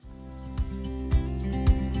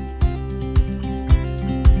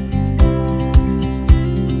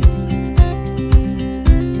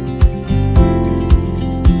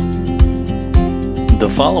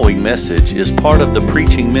The following message is part of the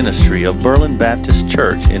preaching ministry of Berlin Baptist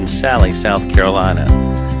Church in Sally, South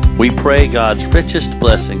Carolina. We pray God's richest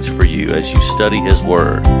blessings for you as you study His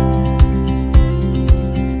Word.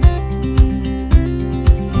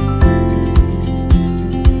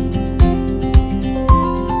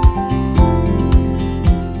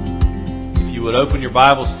 If you would open your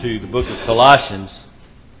Bibles to the book of Colossians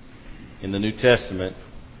in the New Testament.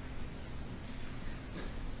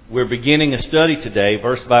 We're beginning a study today,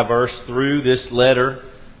 verse by verse, through this letter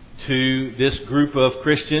to this group of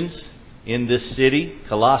Christians in this city,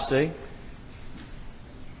 Colossae.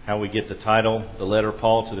 How we get the title, the letter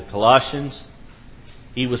Paul to the Colossians.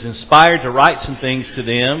 He was inspired to write some things to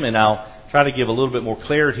them, and I'll try to give a little bit more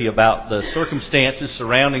clarity about the circumstances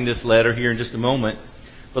surrounding this letter here in just a moment.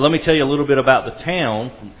 But let me tell you a little bit about the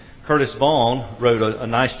town. Curtis Vaughan wrote a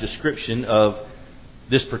nice description of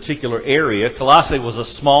this particular area. Colossae was a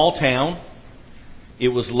small town. It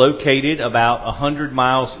was located about 100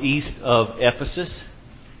 miles east of Ephesus.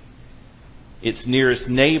 Its nearest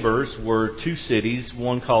neighbors were two cities,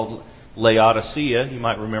 one called Laodicea. You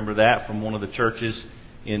might remember that from one of the churches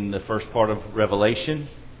in the first part of Revelation.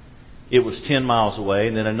 It was 10 miles away.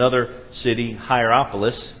 And then another city,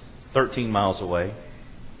 Hierapolis, 13 miles away.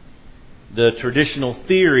 The traditional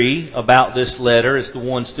theory about this letter is the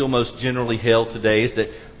one still most generally held today, is that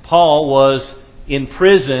Paul was in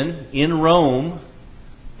prison in Rome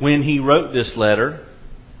when he wrote this letter.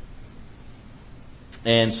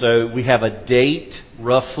 And so we have a date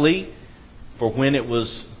roughly for when it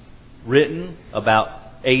was written, about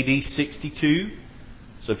AD 62.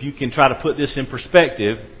 So if you can try to put this in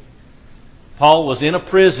perspective, Paul was in a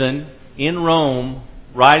prison in Rome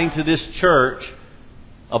writing to this church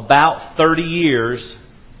about 30 years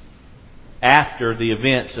after the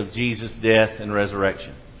events of Jesus' death and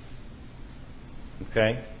resurrection.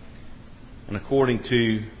 Okay? And according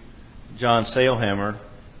to John Sailhammer,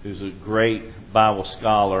 who's a great Bible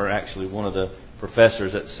scholar, actually one of the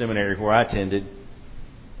professors at the seminary where I attended,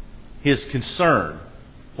 his concern,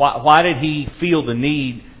 why did he feel the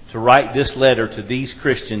need to write this letter to these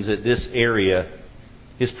Christians at this area?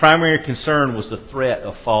 His primary concern was the threat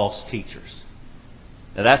of false teachers.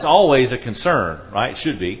 Now that's always a concern, right? It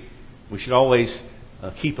should be. We should always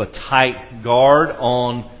keep a tight guard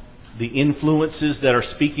on the influences that are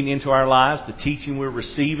speaking into our lives, the teaching we're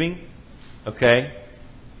receiving. Okay?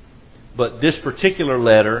 But this particular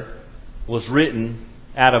letter was written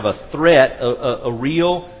out of a threat, a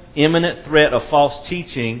real imminent threat of false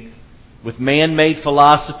teaching with man-made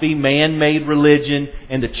philosophy, man-made religion,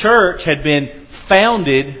 and the church had been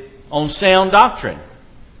founded on sound doctrine.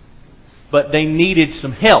 But they needed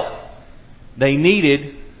some help. They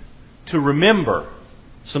needed to remember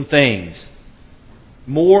some things.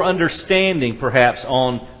 More understanding, perhaps,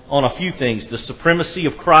 on a few things. The supremacy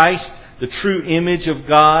of Christ, the true image of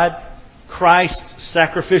God, Christ's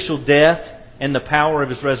sacrificial death, and the power of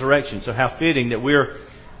His resurrection. So how fitting that we're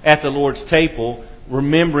at the Lord's table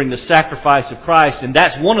remembering the sacrifice of Christ. And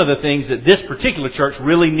that's one of the things that this particular church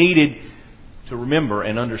really needed to remember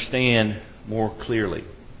and understand more clearly.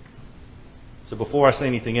 So before I say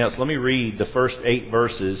anything else, let me read the first 8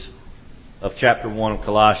 verses of chapter 1 of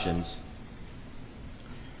Colossians,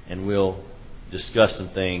 and we'll discuss some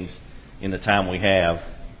things in the time we have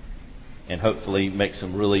and hopefully make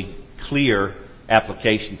some really clear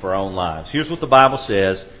application for our own lives. Here's what the Bible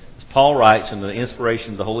says, as Paul writes in the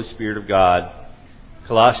inspiration of the Holy Spirit of God,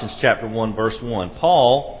 Colossians chapter 1, verse 1.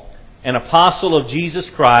 Paul, an apostle of Jesus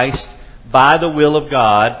Christ by the will of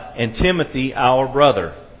God, and Timothy, our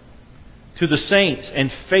brother, to the saints and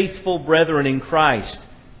faithful brethren in Christ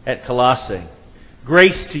at Colossae,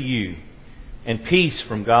 grace to you and peace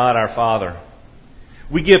from God our Father.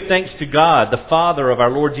 We give thanks to God, the Father of our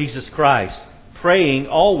Lord Jesus Christ, praying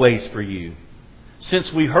always for you,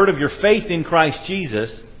 since we heard of your faith in Christ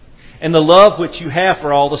Jesus and the love which you have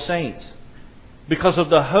for all the saints, because of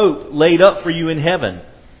the hope laid up for you in heaven,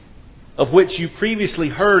 of which you previously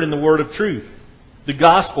heard in the word of truth, the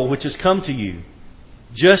gospel which has come to you.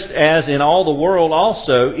 Just as in all the world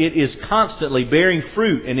also, it is constantly bearing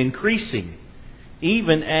fruit and increasing,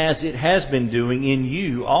 even as it has been doing in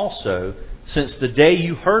you also, since the day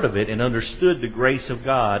you heard of it and understood the grace of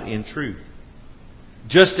God in truth.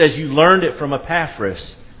 Just as you learned it from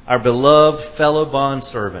Epaphras, our beloved fellow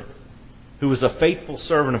bondservant, who was a faithful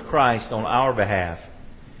servant of Christ on our behalf.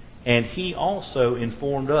 And he also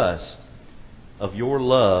informed us of your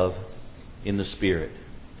love in the Spirit.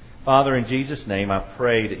 Father, in Jesus' name, I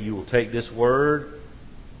pray that you will take this word.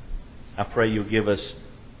 I pray you'll give us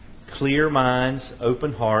clear minds,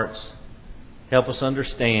 open hearts. Help us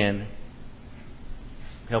understand.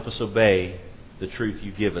 Help us obey the truth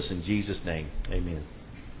you give us. In Jesus' name, amen.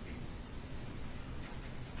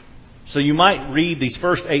 So you might read these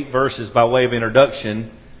first 8 verses by way of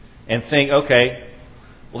introduction and think, okay,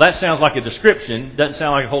 well, that sounds like a description. Doesn't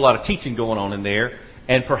sound like a whole lot of teaching going on in there.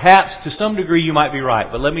 And perhaps to some degree you might be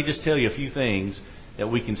right. But let me just tell you a few things that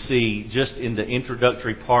we can see just in the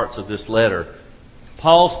introductory parts of this letter.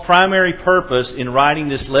 Paul's primary purpose in writing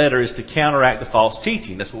this letter is to counteract the false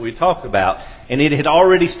teaching. That's what we talked about. And it had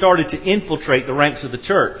already started to infiltrate the ranks of the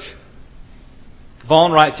church.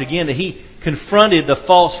 Vaughn writes again that he confronted the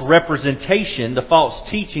false representation, the false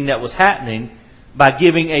teaching that was happening, by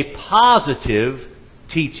giving a positive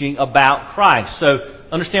teaching about Christ. So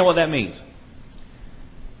understand what that means.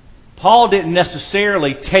 Paul didn't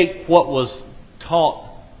necessarily take what was taught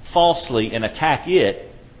falsely and attack it.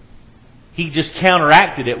 He just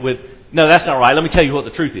counteracted it with, no, that's not right. Let me tell you what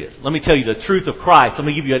the truth is. Let me tell you the truth of Christ. Let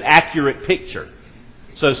me give you an accurate picture.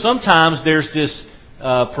 So sometimes there's this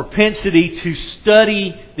propensity to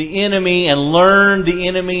study the enemy and learn the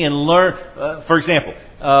enemy and learn. For example,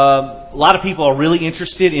 a lot of people are really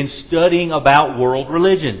interested in studying about world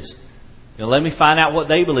religions. Let me find out what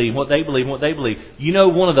they believe, what they believe, what they believe. You know,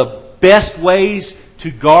 one of the best ways to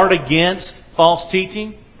guard against false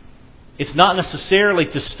teaching, it's not necessarily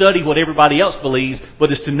to study what everybody else believes,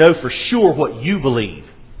 but it's to know for sure what you believe.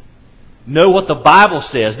 Know what the Bible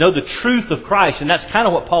says. Know the truth of Christ. And that's kind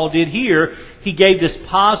of what Paul did here. He gave this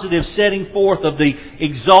positive setting forth of the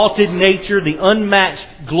exalted nature, the unmatched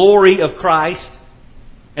glory of Christ.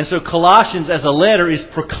 And so Colossians as a letter is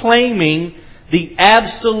proclaiming the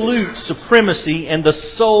absolute supremacy and the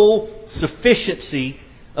sole sufficiency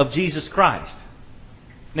of Jesus Christ.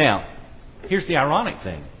 Now, here's the ironic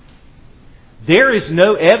thing. There is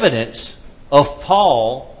no evidence of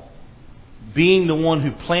Paul being the one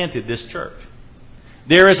who planted this church.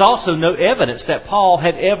 There is also no evidence that Paul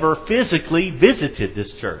had ever physically visited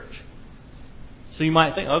this church. So you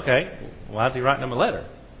might think, okay, why is he writing them a letter?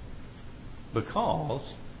 Because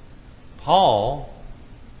Paul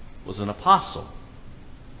was an apostle.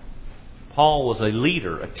 Paul was a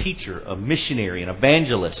leader, a teacher, a missionary, an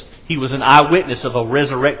evangelist. He was an eyewitness of a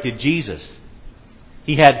resurrected Jesus.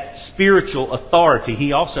 He had spiritual authority.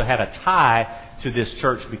 He also had a tie to this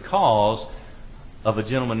church because of a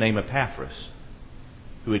gentleman named Epaphras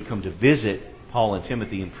who had come to visit Paul and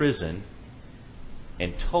Timothy in prison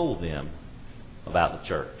and told them about the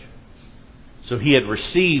church. So he had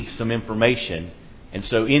received some information, and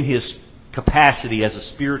so in his capacity as a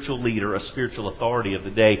spiritual leader, a spiritual authority of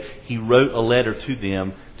the day, he wrote a letter to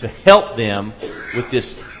them to help them with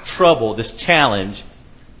this trouble, this challenge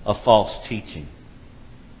of false teaching.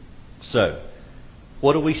 So,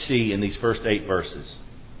 what do we see in these first 8 verses?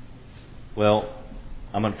 Well,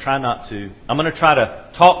 I'm going to try to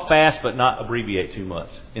talk fast but not abbreviate too much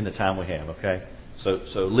in the time we have, okay? So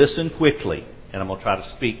listen quickly, and I'm going to try to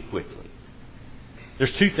speak quickly.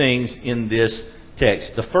 There's 2 things in this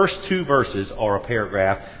text. The first 2 verses are a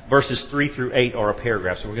paragraph. Verses 3 through 8 are a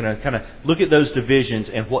paragraph. So we're going to kind of look at those divisions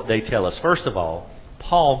and what they tell us. First of all,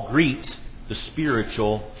 Paul greets the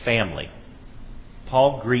spiritual family.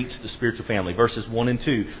 Paul greets the spiritual family. Verses 1 and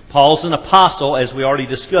 2. Paul's an apostle, as we already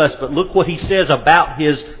discussed, but look what he says about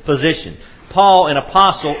his position. Paul, an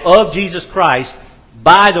apostle of Jesus Christ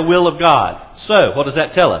by the will of God. So, what does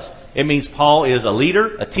that tell us? It means Paul is a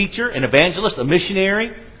leader, a teacher, an evangelist, a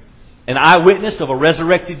missionary, an eyewitness of a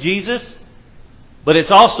resurrected Jesus. But it's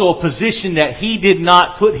also a position that he did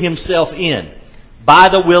not put himself in by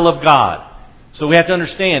the will of God. So we have to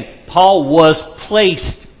understand, Paul was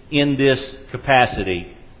placed in this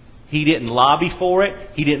capacity. He didn't lobby for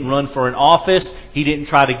it. He didn't run for an office. He didn't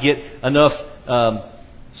try to get enough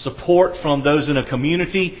support from those in a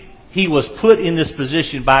community. He was put in this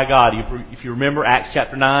position by God. If you remember Acts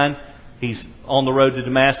chapter 9, he's on the road to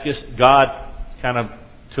Damascus. God kind of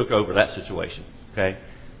took over that situation. Okay,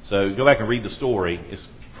 so go back and read the story. It's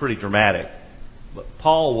pretty dramatic. But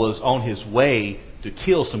Paul was on his way to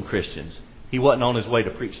kill some Christians. He wasn't on his way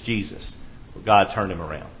to preach Jesus. But God turned him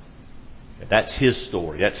around. That's his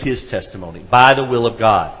story. That's his testimony. By the will of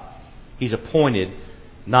God. He's appointed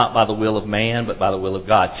not by the will of man, but by the will of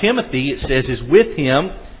God. Timothy, it says, is with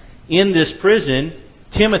him in this prison.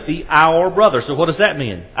 Timothy, our brother. So what does that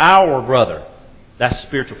mean? Our brother. That's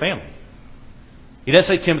spiritual family. He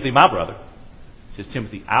doesn't say Timothy, my brother. He says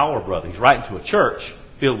Timothy, our brother. He's writing to a church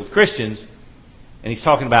filled with Christians, and he's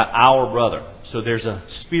talking about our brother. So there's a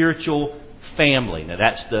spiritual family. Now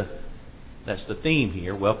that's the theme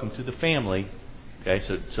here. Welcome to the family. Okay,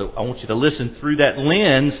 so I want you to listen through that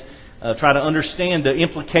lens, try to understand the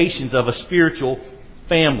implications of a spiritual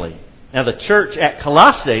family. Now the church at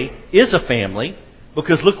Colossae is a family,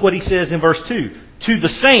 Because look what he says in verse 2. To the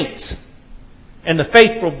saints and the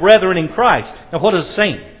faithful brethren in Christ. Now what is a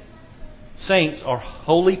saint? Saints are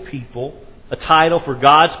holy people, a title for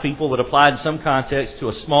God's people but applied in some context to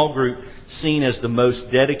a small group seen as the most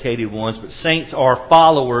dedicated ones. But saints are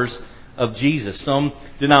followers of Jesus. Some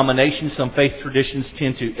denominations, some faith traditions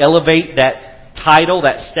tend to elevate that title,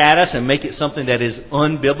 that status, and make it something that is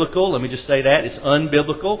unbiblical. Let me just say that. It's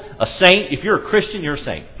unbiblical. A saint, if you're a Christian, you're a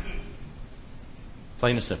saint.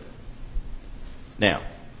 Plain and simple. Now,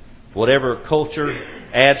 whatever culture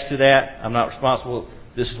adds to that, I'm not responsible.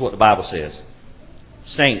 This is what the Bible says.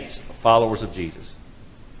 Saints are followers of Jesus.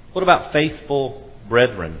 What about faithful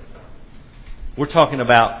brethren? We're talking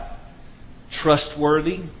about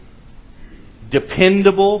trustworthy,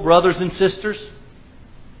 dependable brothers and sisters,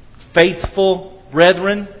 faithful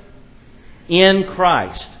brethren in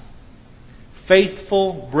Christ.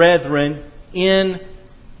 Faithful brethren in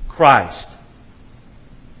Christ.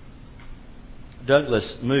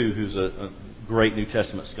 Douglas Moo, who's a great New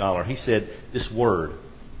Testament scholar, he said this word,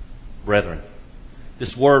 brethren,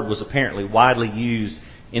 this word was apparently widely used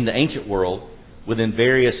in the ancient world within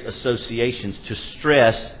various associations to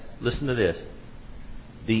stress, listen to this,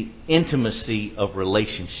 the intimacy of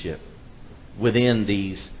relationship within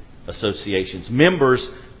these associations. Members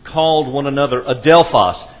called one another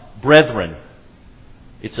adelphos, brethren.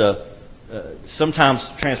 It's sometimes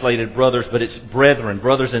translated brothers, but it's brethren,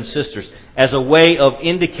 brothers and sisters, as a way of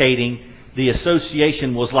indicating the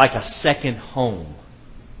association was like a second home.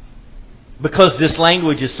 Because this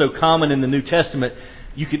language is so common in the New Testament,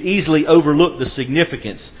 you could easily overlook the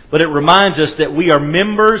significance. But it reminds us that we are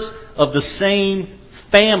members of the same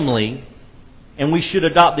family, and we should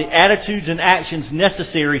adopt the attitudes and actions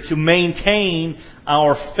necessary to maintain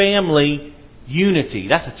our family unity.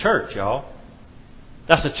 That's a church, y'all.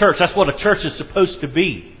 That's a church. That's what a church is supposed to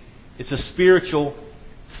be. It's a spiritual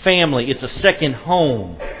family. It's a second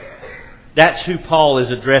home. That's who Paul is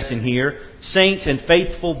addressing here. Saints and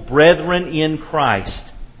faithful brethren in Christ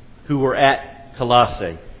who were at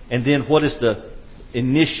Colossae. And then what is the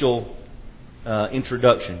initial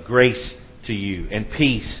introduction? Grace to you and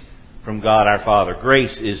peace from God our Father.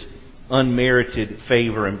 Grace is unmerited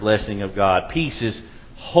favor and blessing of God. Peace is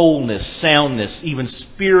wholeness, soundness, even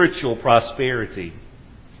spiritual prosperity.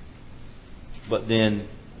 But then,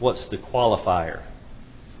 what's the qualifier?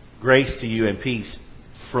 Grace to you and peace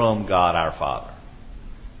from God our Father.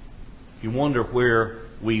 You wonder where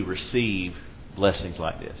we receive blessings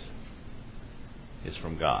like this. It's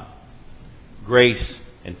from God. Grace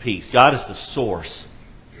and peace. God is the source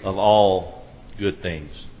of all good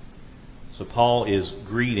things. So Paul is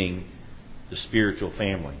greeting the spiritual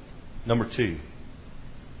family. Number 2.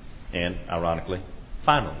 And ironically,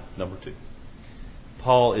 finally, number 2.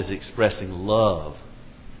 Paul is expressing love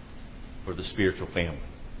for the spiritual family.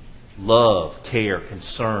 Love, care,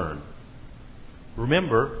 concern.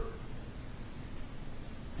 Remember,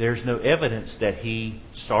 there's no evidence that he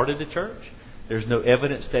started a church. There's no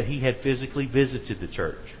evidence that he had physically visited the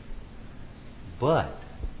church. But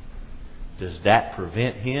does that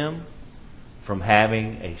prevent him from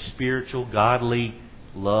having a spiritual, godly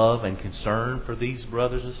love and concern for these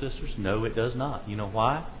brothers and sisters? No, it does not. You know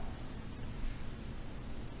why?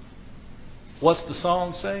 What's the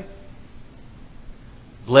song say?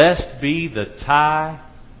 Blessed be the tie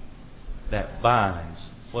that binds.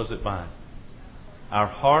 What does it bind? Our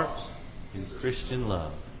hearts in Christian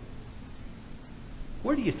love.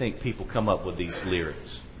 Where do you think people come up with these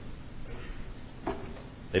lyrics?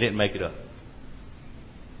 They didn't make it up.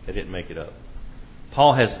 They didn't make it up.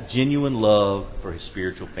 Paul has genuine love for his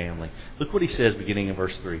spiritual family. Look what he says beginning in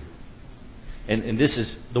verse 3. And this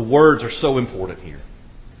is, the words are so important here.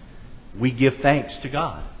 We give thanks to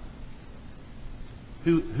God.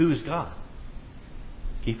 Who is God?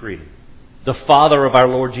 Keep reading. The Father of our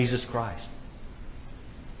Lord Jesus Christ.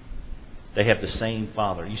 They have the same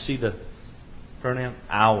Father. You see the pronoun?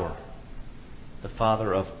 Our. The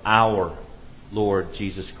Father of our Lord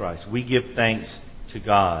Jesus Christ. We give thanks to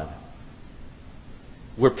God.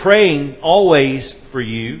 We're praying always for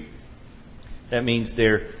you. That means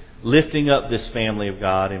they're lifting up this family of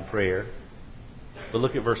God in prayer. But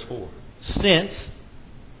look at verse 4. Since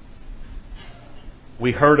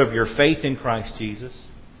we heard of your faith in Christ Jesus,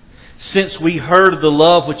 since we heard of the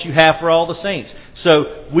love which you have for all the saints.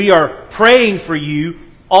 So we are praying for you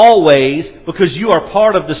always because you are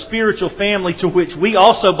part of the spiritual family to which we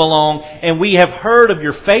also belong, and we have heard of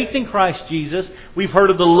your faith in Christ Jesus. We've heard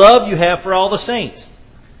of the love you have for all the saints.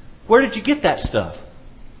 Where did you get that stuff?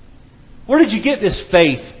 Where did you get this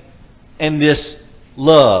faith and this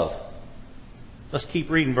love? Let's keep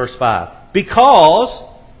reading verse 5. Because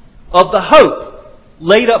of the hope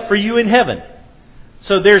laid up for you in heaven.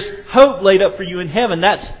 So there's hope laid up for you in heaven.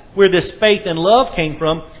 That's where this faith and love came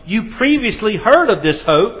from. You previously heard of this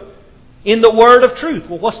hope in the word of truth.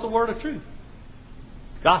 Well, what's the word of truth?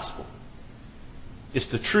 Gospel. It's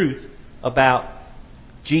the truth about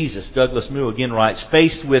Jesus. Douglas Moo again writes,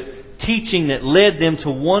 faced with teaching that led them to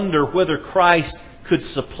wonder whether Christ could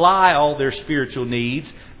supply all their spiritual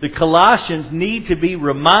needs, the Colossians need to be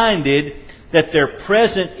reminded that their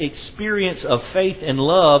present experience of faith and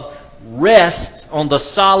love rests on the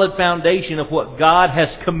solid foundation of what God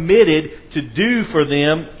has committed to do for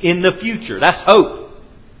them in the future. That's hope.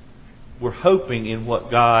 We're hoping in what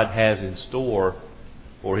God has in store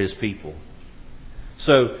for His people.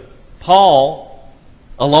 So, Paul,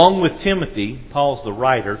 along with Timothy, Paul's the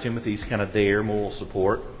writer, Timothy's kind of there, moral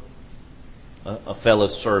support, a fellow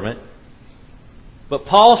servant. But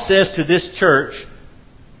Paul says to this church,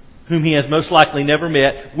 whom he has most likely never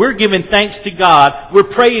met, we're giving thanks to God. We're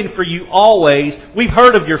praying for you always. We've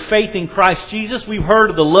heard of your faith in Christ Jesus. We've heard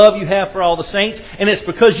of the love you have for all the saints. And it's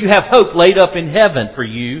because you have hope laid up in heaven for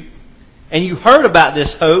you. And you heard about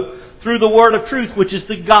this hope through the word of truth, which is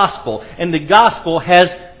the gospel. And the gospel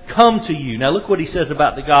has come to you. Now look what he says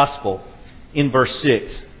about the gospel in verse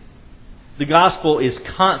 6. The gospel is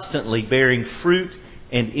constantly bearing fruit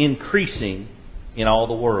and increasing in all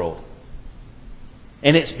the world.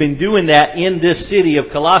 And it's been doing that in this city of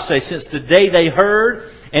Colossae since the day they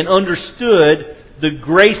heard and understood the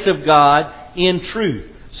grace of God in truth.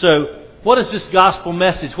 So, what is this gospel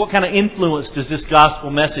message? What kind of influence does this gospel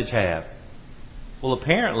message have? Well,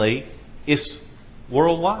 apparently, it's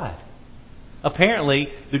worldwide.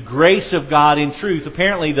 Apparently, the grace of God in truth,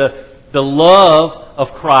 apparently the love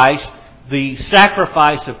of Christ, the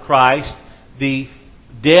sacrifice of Christ, the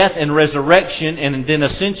death and resurrection and then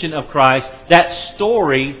ascension of Christ, that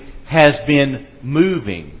story has been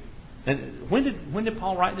moving. And when did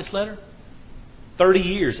Paul write this letter? 30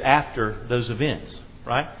 years after those events,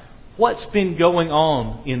 right? What's been going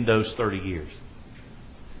on in those 30 years?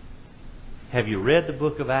 Have you read the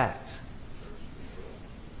book of Acts?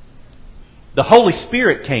 The Holy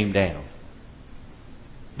Spirit came down.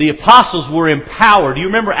 The apostles were empowered. Do you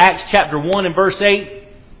remember Acts chapter 1 and verse 8?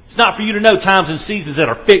 It's not for you to know times and seasons that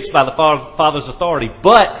are fixed by the Father's authority,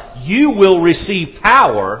 but you will receive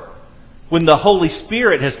power when the Holy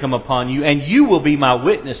Spirit has come upon you, and you will be my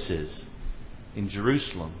witnesses in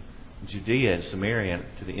Jerusalem, Judea, and Samaria, and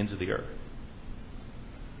to the ends of the earth.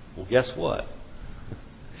 Well, guess what?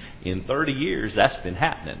 In 30 years, that's been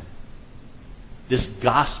happening. This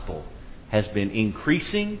gospel has been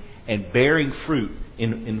increasing and bearing fruit.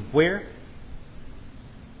 In where?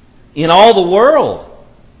 In all the world.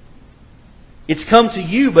 It's come to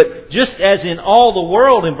you, but just as in all the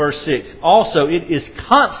world in verse 6, also it is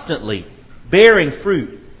constantly bearing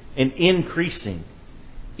fruit and increasing,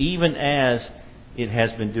 even as it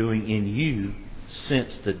has been doing in you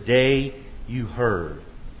since the day you heard.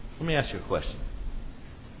 Let me ask you a question.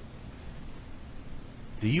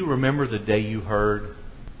 Do you remember the day you heard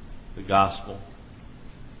the gospel?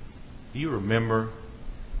 Do you remember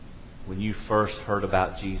when you first heard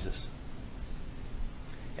about Jesus?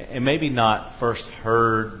 And maybe not first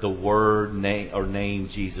heard the word name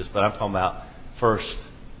Jesus, but I'm talking about first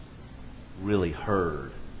really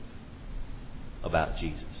heard about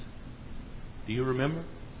Jesus. Do you remember?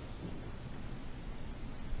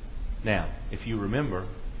 Now, if you remember,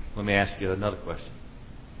 let me ask you another question.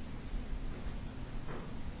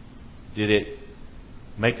 Did it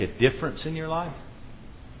make a difference in your life?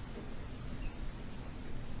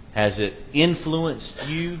 Has it influenced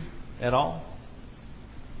you at all?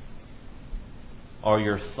 Are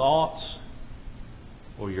your thoughts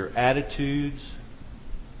or your attitudes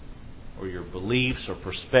or your beliefs or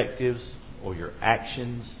perspectives or your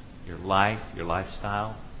actions, your life, your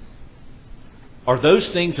lifestyle, are those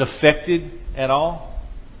things affected at all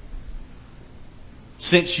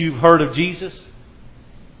since you've heard of Jesus?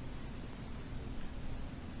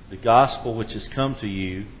 The gospel which has come to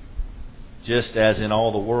you, just as in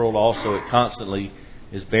all the world also it constantly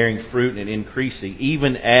is bearing fruit and increasing,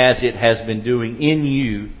 even as it has been doing in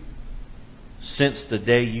you since the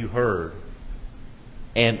day you heard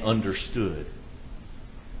and understood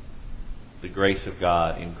the grace of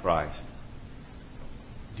God in Christ.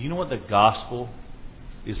 Do you know what the gospel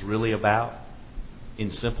is really about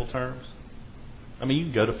in simple terms? I mean, you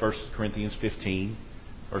can go to 1 Corinthians 15,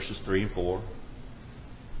 verses 3 and 4.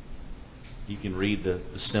 You can read the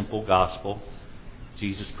simple gospel.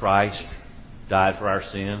 Jesus Christ died for our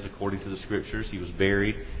sins according to the Scriptures. He was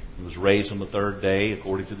buried and was raised on the third day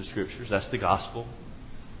according to the Scriptures. That's the gospel.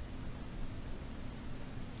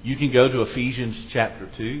 You can go to Ephesians chapter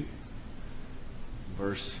 2.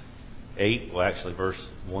 verse 8, well actually verse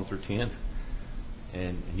 1 through 10.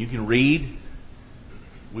 And you can read,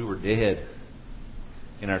 we were dead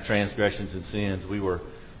in our transgressions and sins. We were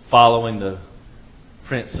following the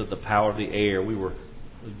prince of the power of the air. We were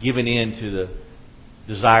giving in to the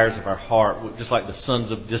desires of our heart, just like the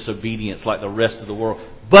sons of disobedience, like the rest of the world.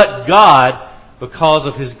 But God, because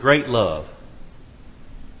of His great love,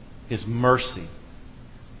 His mercy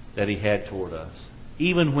that He had toward us,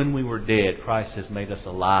 even when we were dead, Christ has made us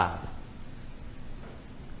alive.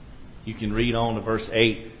 You can read on to verse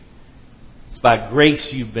 8. It's by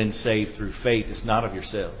grace you've been saved through faith. It's not of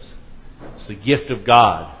yourselves. It's the gift of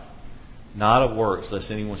God, not of works, lest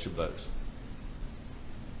anyone should boast.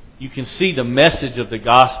 You can see the message of the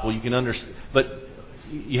gospel. You can understand, but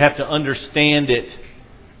you have to understand it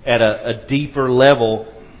at a deeper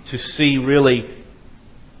level to see really,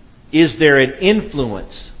 is there an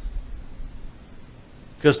influence?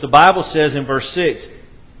 Because the Bible says in verse 6,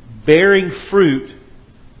 bearing fruit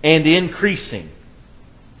and increasing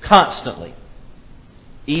constantly,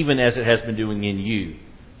 even as it has been doing in you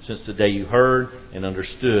since the day you heard and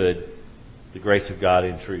understood the grace of God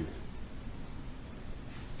in truth.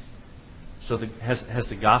 So has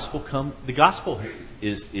the gospel come? The gospel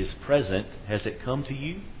is present. Has it come to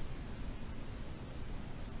you?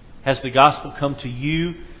 Has the gospel come to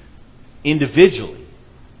you individually?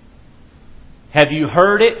 Have you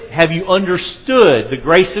heard it? Have you understood the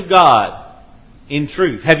grace of God in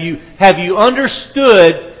truth? Have you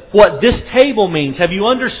understood what this table means? Have you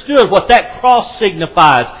understood what that cross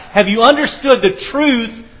signifies? Have you understood the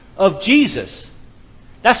truth of Jesus?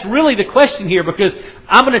 That's really the question here, because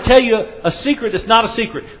I'm going to tell you a secret that's not a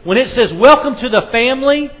secret. When it says, welcome to the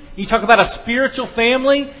family, you talk about a spiritual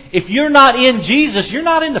family. If you're not in Jesus, you're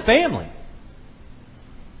not in the family.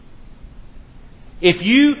 If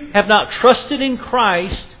you have not trusted in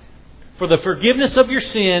Christ for the forgiveness of your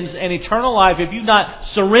sins and eternal life, if you've not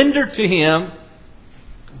surrendered to Him,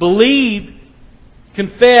 believed,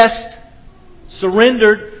 confessed,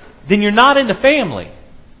 surrendered, then you're not in the family.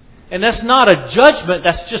 And that's not a judgment,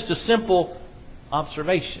 that's just a simple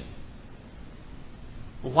observation.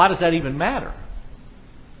 Well, why does that even matter?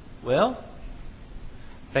 Well,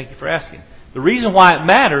 thank you for asking. The reason why it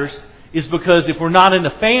matters is because if we're not in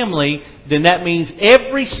the family, then that means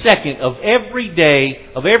every second of every day,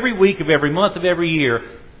 of every week, of every month, of every year,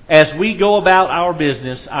 as we go about our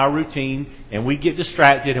business, our routine, and we get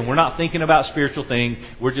distracted and we're not thinking about spiritual things,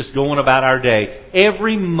 we're just going about our day.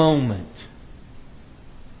 Every moment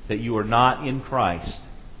that you are not in Christ,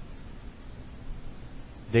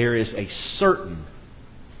 there is a certain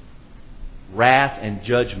wrath and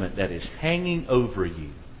judgment that is hanging over you,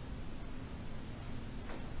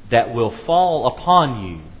 that will fall upon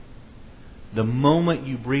you the moment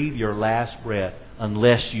you breathe your last breath,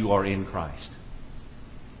 unless you are in Christ.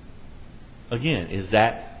 Again,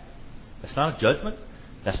 that's not a judgment?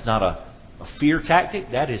 That's not a fear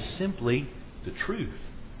tactic? That is simply the truth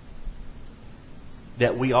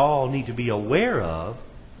that we all need to be aware of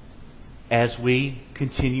as we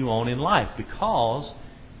continue on in life. Because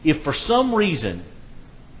if for some reason,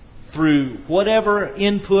 through whatever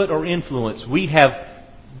input or influence, we have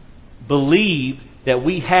believed that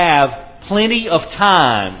we have plenty of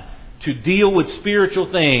time to deal with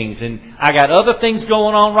spiritual things, and I got other things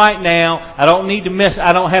going on right now, I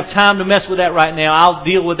don't have time to mess with that right now, I'll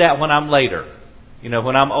deal with that when I'm later. You know,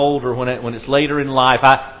 when I'm older, when it's later in life.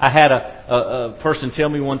 I had a person tell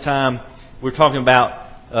me one time, we were talking about,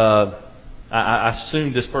 I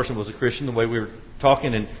assumed this person was a Christian the way we were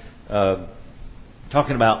talking, and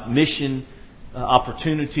talking about mission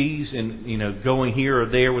opportunities and, you know, going here or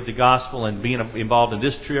there with the gospel and being involved in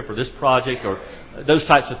this trip or this project or those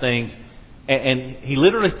types of things. And he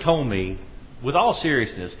literally told me, with all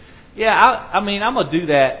seriousness, yeah, I'm going to do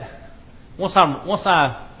that once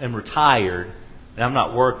I am retired and I'm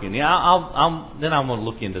not working. Yeah, then I'm going to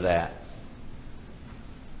look into that.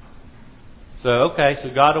 So, okay, so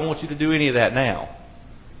God don't want you to do any of that now.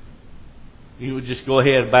 You would just go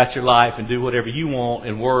ahead about your life and do whatever you want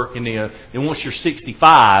and work. And then once you're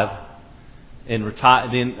 65 and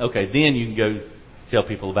retire, then you can go tell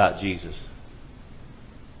people about Jesus.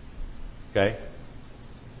 Okay?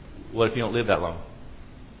 What if you don't live that long?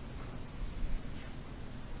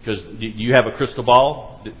 Because do you have a crystal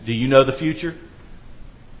ball? Do you know the future?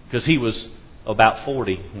 Because he was about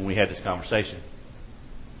 40 when we had this conversation.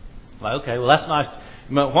 Like, okay, well that's nice.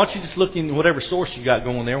 Why don't you just look in whatever source you got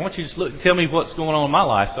going there? Why don't you just look, tell me what's going on in my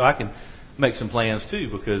life so I can make some plans too?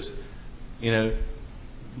 Because, you know,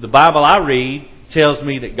 the Bible I read tells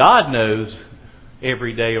me that God knows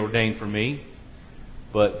every day ordained for me.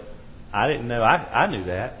 But I didn't know I knew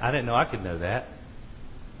that. I didn't know I could know that.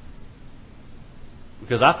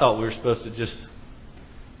 Because I thought we were supposed to just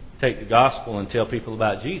take the gospel and tell people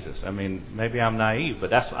about Jesus. I mean, maybe I'm naive,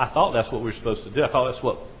 but I thought that's what we were supposed to do. I thought that's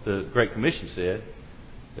what the Great Commission said,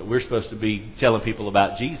 that we're supposed to be telling people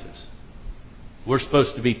about Jesus. We're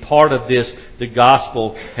supposed to be part of this. The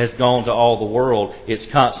gospel has gone to all the world. It's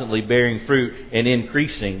constantly bearing fruit and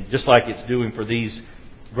increasing, just like it's doing for these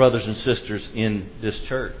brothers and sisters in this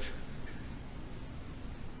church.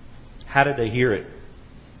 How did they hear it?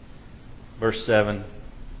 Verse 7,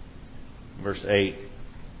 verse 8.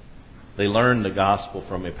 They learned the gospel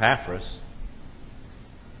from Epaphras.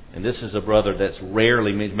 And this is a brother that's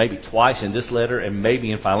rarely, maybe twice in this letter and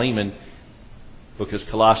maybe in Philemon, because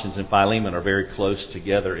Colossians and Philemon are very close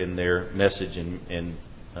together in their message and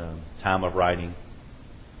time of writing.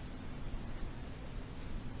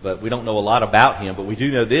 But we don't know a lot about him, but we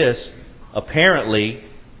do know this. Apparently,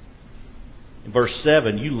 in verse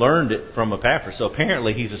 7, you learned it from Epaphras. So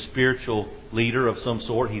apparently he's a spiritual leader of some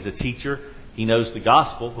sort. He's a teacher. He knows the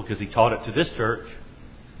gospel because he taught it to this church.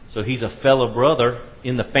 So he's a fellow brother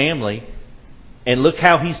in the family. And look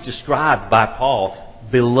how he's described by Paul.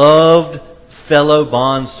 Beloved fellow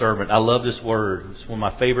bondservant. I love this word. It's one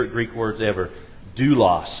of my favorite Greek words ever.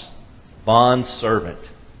 Doulos. Bondservant.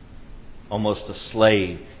 Almost a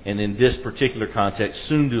slave. And in this particular context,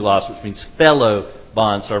 sundulos, which means fellow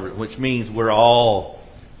bondservant, which means we're all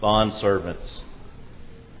bondservants.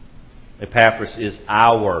 Epaphras is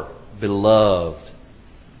our beloved.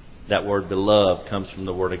 That word beloved comes from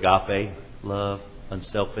the word agape, love,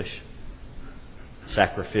 unselfish,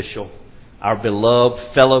 sacrificial. Our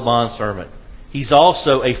beloved fellow bondservant. He's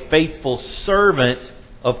also a faithful servant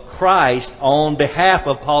of Christ on behalf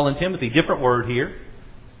of Paul and Timothy. Different word here.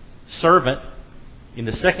 Servant. In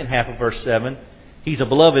the second half of verse 7, he's a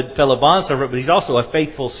beloved fellow bondservant, but he's also a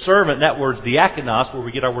faithful servant. That word's diakonos, where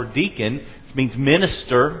we get our word deacon, which means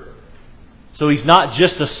minister. So he's not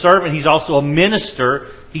just a servant, he's also a minister.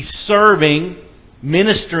 He's serving,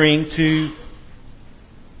 ministering to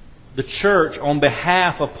the church on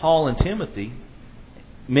behalf of Paul and Timothy,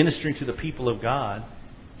 ministering to the people of God.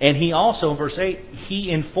 And he also, in verse 8, he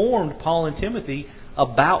informed Paul and Timothy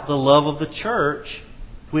about the love of the church,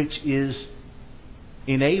 which is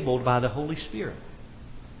enabled by the Holy Spirit.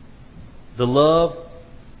 The love,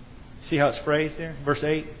 see how it's phrased there? Verse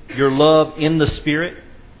 8, your love in the Spirit.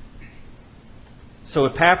 So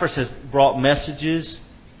Epaphras has brought messages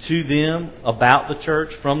to them about the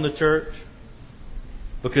church, from the church,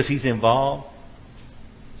 because he's involved.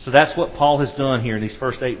 So that's what Paul has done here in these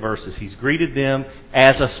first 8 verses. He's greeted them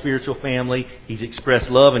as a spiritual family. He's expressed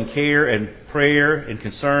love and care and prayer and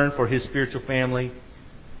concern for his spiritual family.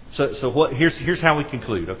 So what? Here's how we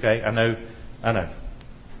conclude. Okay, I know.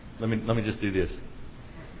 Let me just do this.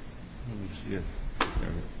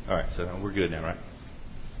 All right, so we're good now, right?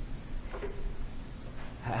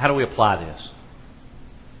 How do we apply this?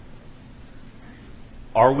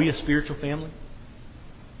 Are we a spiritual family?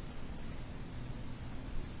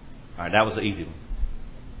 All right, that was the easy one.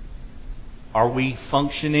 Are we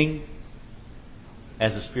functioning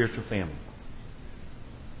as a spiritual family?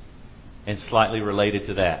 And slightly related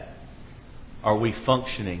to that, are we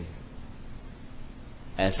functioning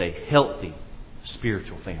as a healthy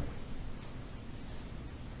spiritual family?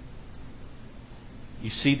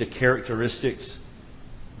 You see the characteristics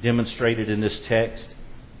demonstrated in this text.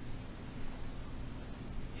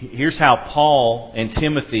 Here's how Paul and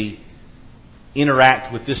Timothy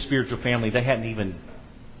interact with this spiritual family they hadn't even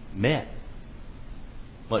met,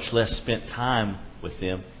 much less spent time with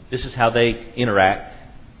them. This is how they interact.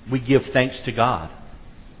 We give thanks to God.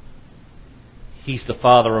 He's the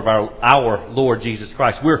Father of our Lord Jesus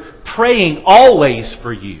Christ. We're praying always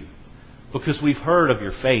for you because we've heard of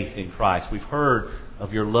your faith in Christ. We've heard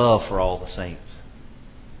of your love for all the saints.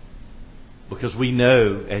 Because we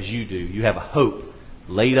know, as you do, you have a hope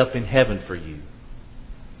laid up in heaven for you,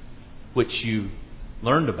 which you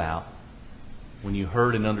learned about when you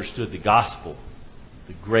heard and understood the gospel,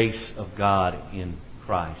 the grace of God in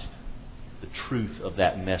Christ, the truth of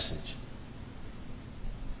that message.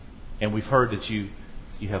 And we've heard that you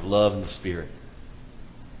have love in the Spirit.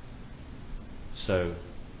 So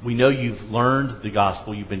we know you've learned the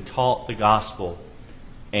gospel, you've been taught the gospel,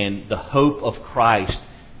 and the hope of Christ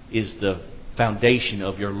is the foundation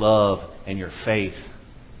of your love and your faith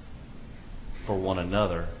for one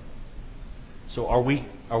another. So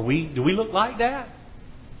do we look like that?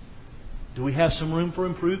 Do we have some room for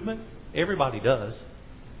improvement? Everybody does.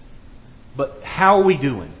 But how are we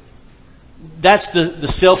doing? That's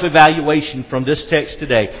the self-evaluation from this text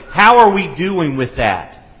today. How are we doing with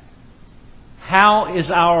that? How is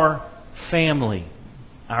our family,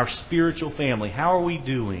 our spiritual family, how are we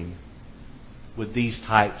doing with these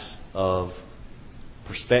types of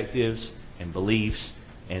perspectives and beliefs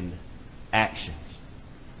and actions?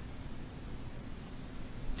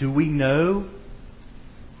 Do we know?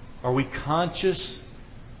 Are we conscious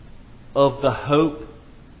of the hope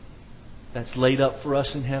that's laid up for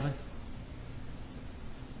us in heaven?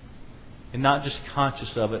 And not just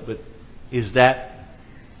conscious of it, but is that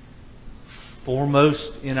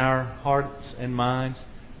foremost in our hearts and minds?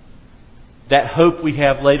 That hope we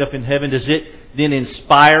have laid up in heaven, does it then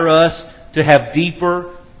inspire us to have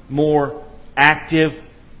deeper, more active,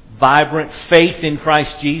 vibrant faith in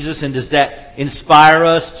Christ Jesus? And does that inspire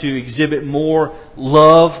us to exhibit more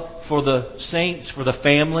love for the saints, for the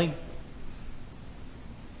family?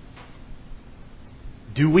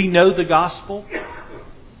 Do we know the gospel?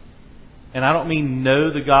 And I don't mean know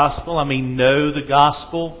the gospel, I mean know the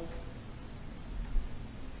gospel.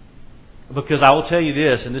 Because I will tell you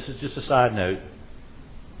this, and this is just a side note.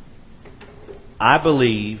 I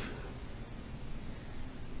believe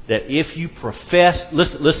that if you profess,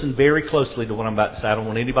 listen very closely to what I'm about to say. I don't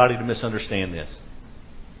want anybody to misunderstand this.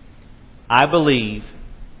 I believe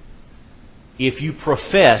if you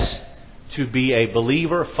profess to be a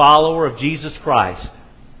believer, follower of Jesus Christ,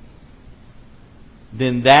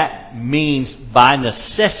 then that means by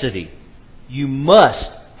necessity you must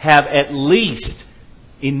have at least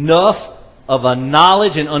enough of a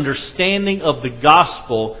knowledge and understanding of the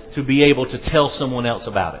gospel to be able to tell someone else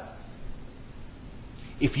about it.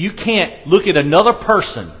 If you can't look at another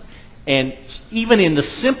person and even in the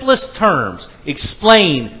simplest terms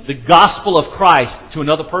explain the gospel of Christ to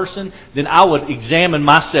another person, then I would examine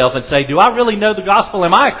myself and say, do I really know the gospel?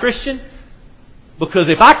 Am I a Christian? Because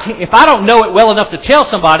if I don't know it well enough to tell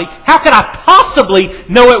somebody, how could I possibly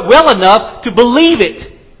know it well enough to believe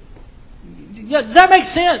it? Does that make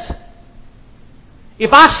sense?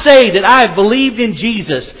 If I say that I have believed in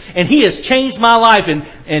Jesus and He has changed my life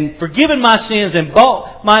and forgiven my sins and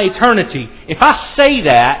bought my eternity, if I say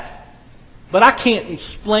that, but I can't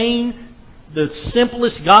explain the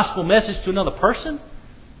simplest gospel message to another person,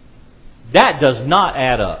 that does not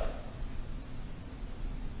add up.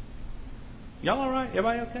 Y'all all right?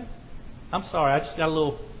 Everybody okay? I'm sorry, I just got a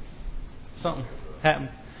little something happened.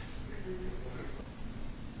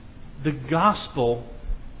 The gospel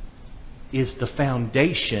is the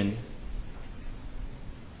foundation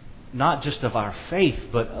not just of our faith,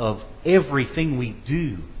 but of everything we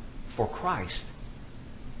do for Christ.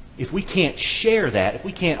 If we can't share that, if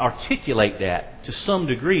we can't articulate that to some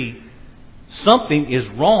degree, something is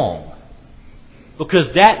wrong.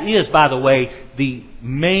 Because that is, by the way, the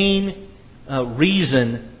main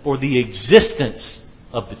reason for the existence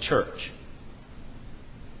of the church.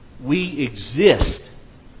 We exist.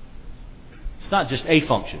 It's not just a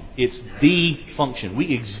function. It's the function.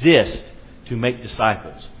 We exist to make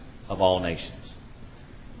disciples of all nations.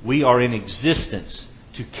 We are in existence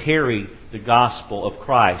to carry the gospel of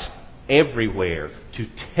Christ everywhere, to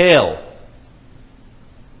tell,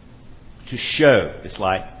 to show. It's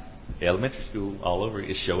like elementary school all over.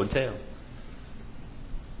 It's show and tell.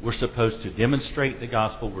 We're supposed to demonstrate the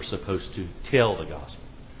gospel. We're supposed to tell the gospel.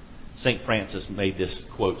 St. Francis made this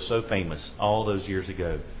quote so famous all those years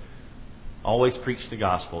ago. Always preach the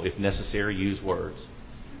gospel. If necessary, use words.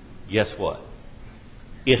 Guess what?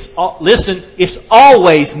 It's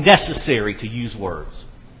always necessary to use words.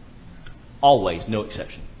 Always, no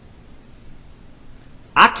exception.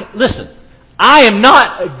 I am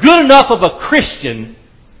not good enough of a Christian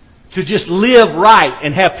to just live right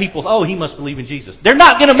and have people, oh, he must believe in Jesus. They're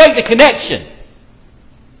not going to make the connection.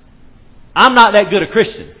 I'm not that good a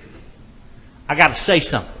Christian. I got to say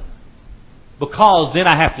something. Because then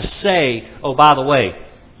I have to say, oh, by the way,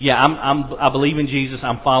 yeah, I believe in Jesus,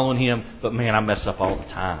 I'm following Him, but man, I mess up all the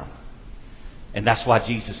time. And that's why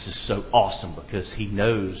Jesus is so awesome, because He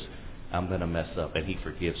knows I'm going to mess up and He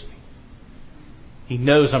forgives me. He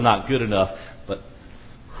knows I'm not good enough, but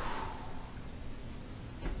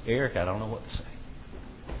Eric, I don't know what to say.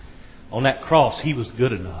 On that cross, He was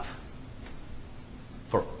good enough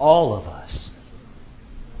for all of us.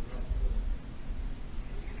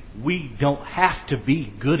 We don't have to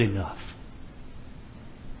be good enough,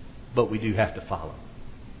 but we do have to follow.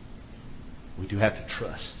 We do have to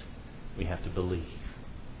trust. We have to believe.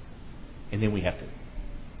 And then we have to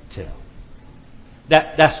tell.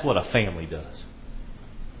 That's what a family does.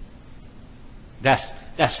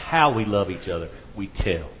 That's how we love each other. We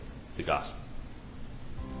tell the gospel.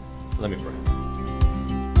 Let me pray.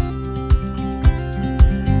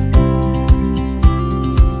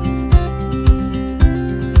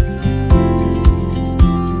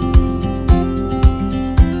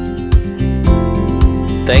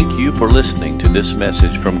 Thank you for listening to this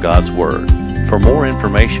message from God's Word. For more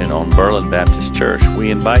information on Berlin Baptist Church,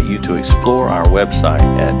 we invite you to explore our website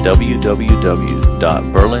at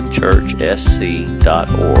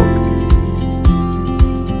www.berlinchurchsc.org.